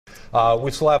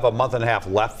We still have a month and a half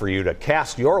left for you to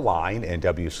cast your line in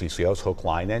WCCO's Hook,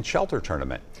 Line, and Shelter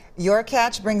Tournament. Your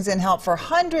catch brings in help for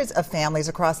hundreds of families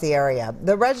across the area.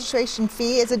 The registration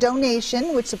fee is a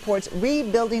donation which supports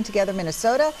Rebuilding Together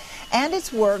Minnesota and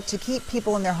its work to keep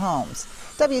people in their homes.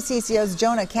 WCCO's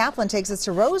Jonah Kaplan takes us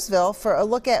to Roseville for a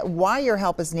look at why your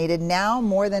help is needed now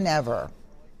more than ever.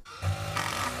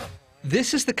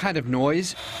 This is the kind of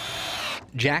noise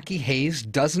Jackie Hayes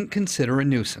doesn't consider a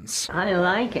nuisance. I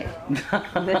like it.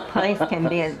 This place can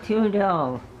be too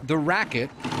dull. The racket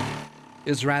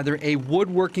is rather a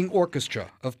woodworking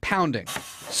orchestra of pounding,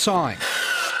 sawing,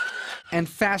 and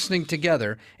fastening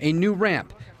together a new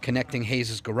ramp connecting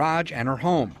Hayes' garage and her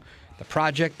home. The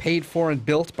project paid for and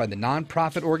built by the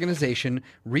nonprofit organization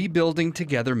Rebuilding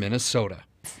Together Minnesota.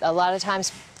 A lot of times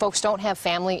folks don't have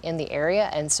family in the area,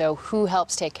 and so who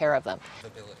helps take care of them?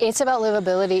 It's about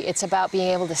livability. It's about being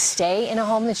able to stay in a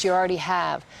home that you already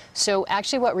have. So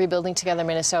actually what Rebuilding Together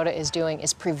Minnesota is doing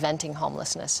is preventing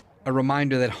homelessness. A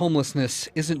reminder that homelessness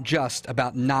isn't just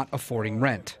about not affording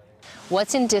rent.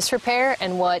 What's in disrepair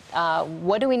and what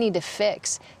do we need to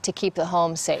fix to keep the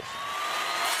home safe?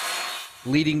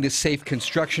 Leading the safe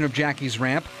construction of Jackie's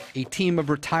ramp, a team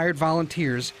of retired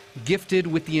volunteers gifted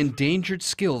with the endangered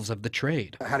skills of the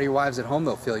trade. How do your wives at home,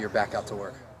 though, feel you're back out to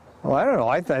work? Well, I don't know.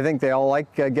 I think they all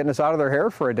like getting us out of their hair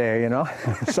for a day, you know.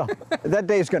 So that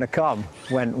day's going to come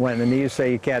when the knees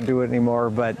say you can't do it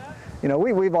anymore. But, you know,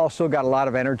 we've also got a lot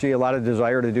of energy, a lot of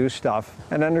desire to do stuff.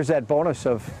 And then there's that bonus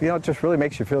of, you know, it just really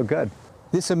makes you feel good.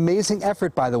 This amazing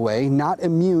effort, by the way, not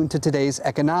immune to today's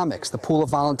economics. The pool of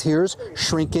volunteers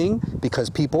shrinking because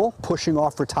people pushing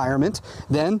off retirement.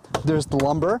 Then there's the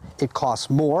lumber. It costs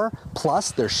more.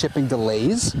 Plus, there's shipping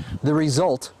delays. The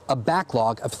result, a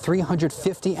backlog of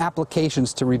 350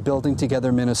 applications to Rebuilding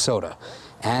Together Minnesota.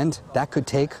 And that could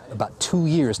take about 2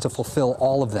 years to fulfill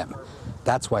all of them.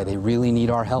 That's why they really need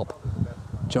our help.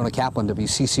 Jonah Kaplan,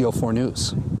 WCCO 4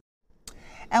 News.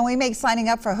 And we make signing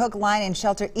up for Hook, Line, and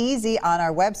Shelter easy on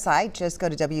our website. Just go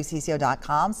to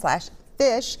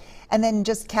WCCO.com/fish and then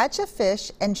just catch a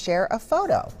fish and share a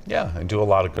photo. Yeah, and do a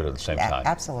lot of good at the same time.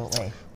 Absolutely.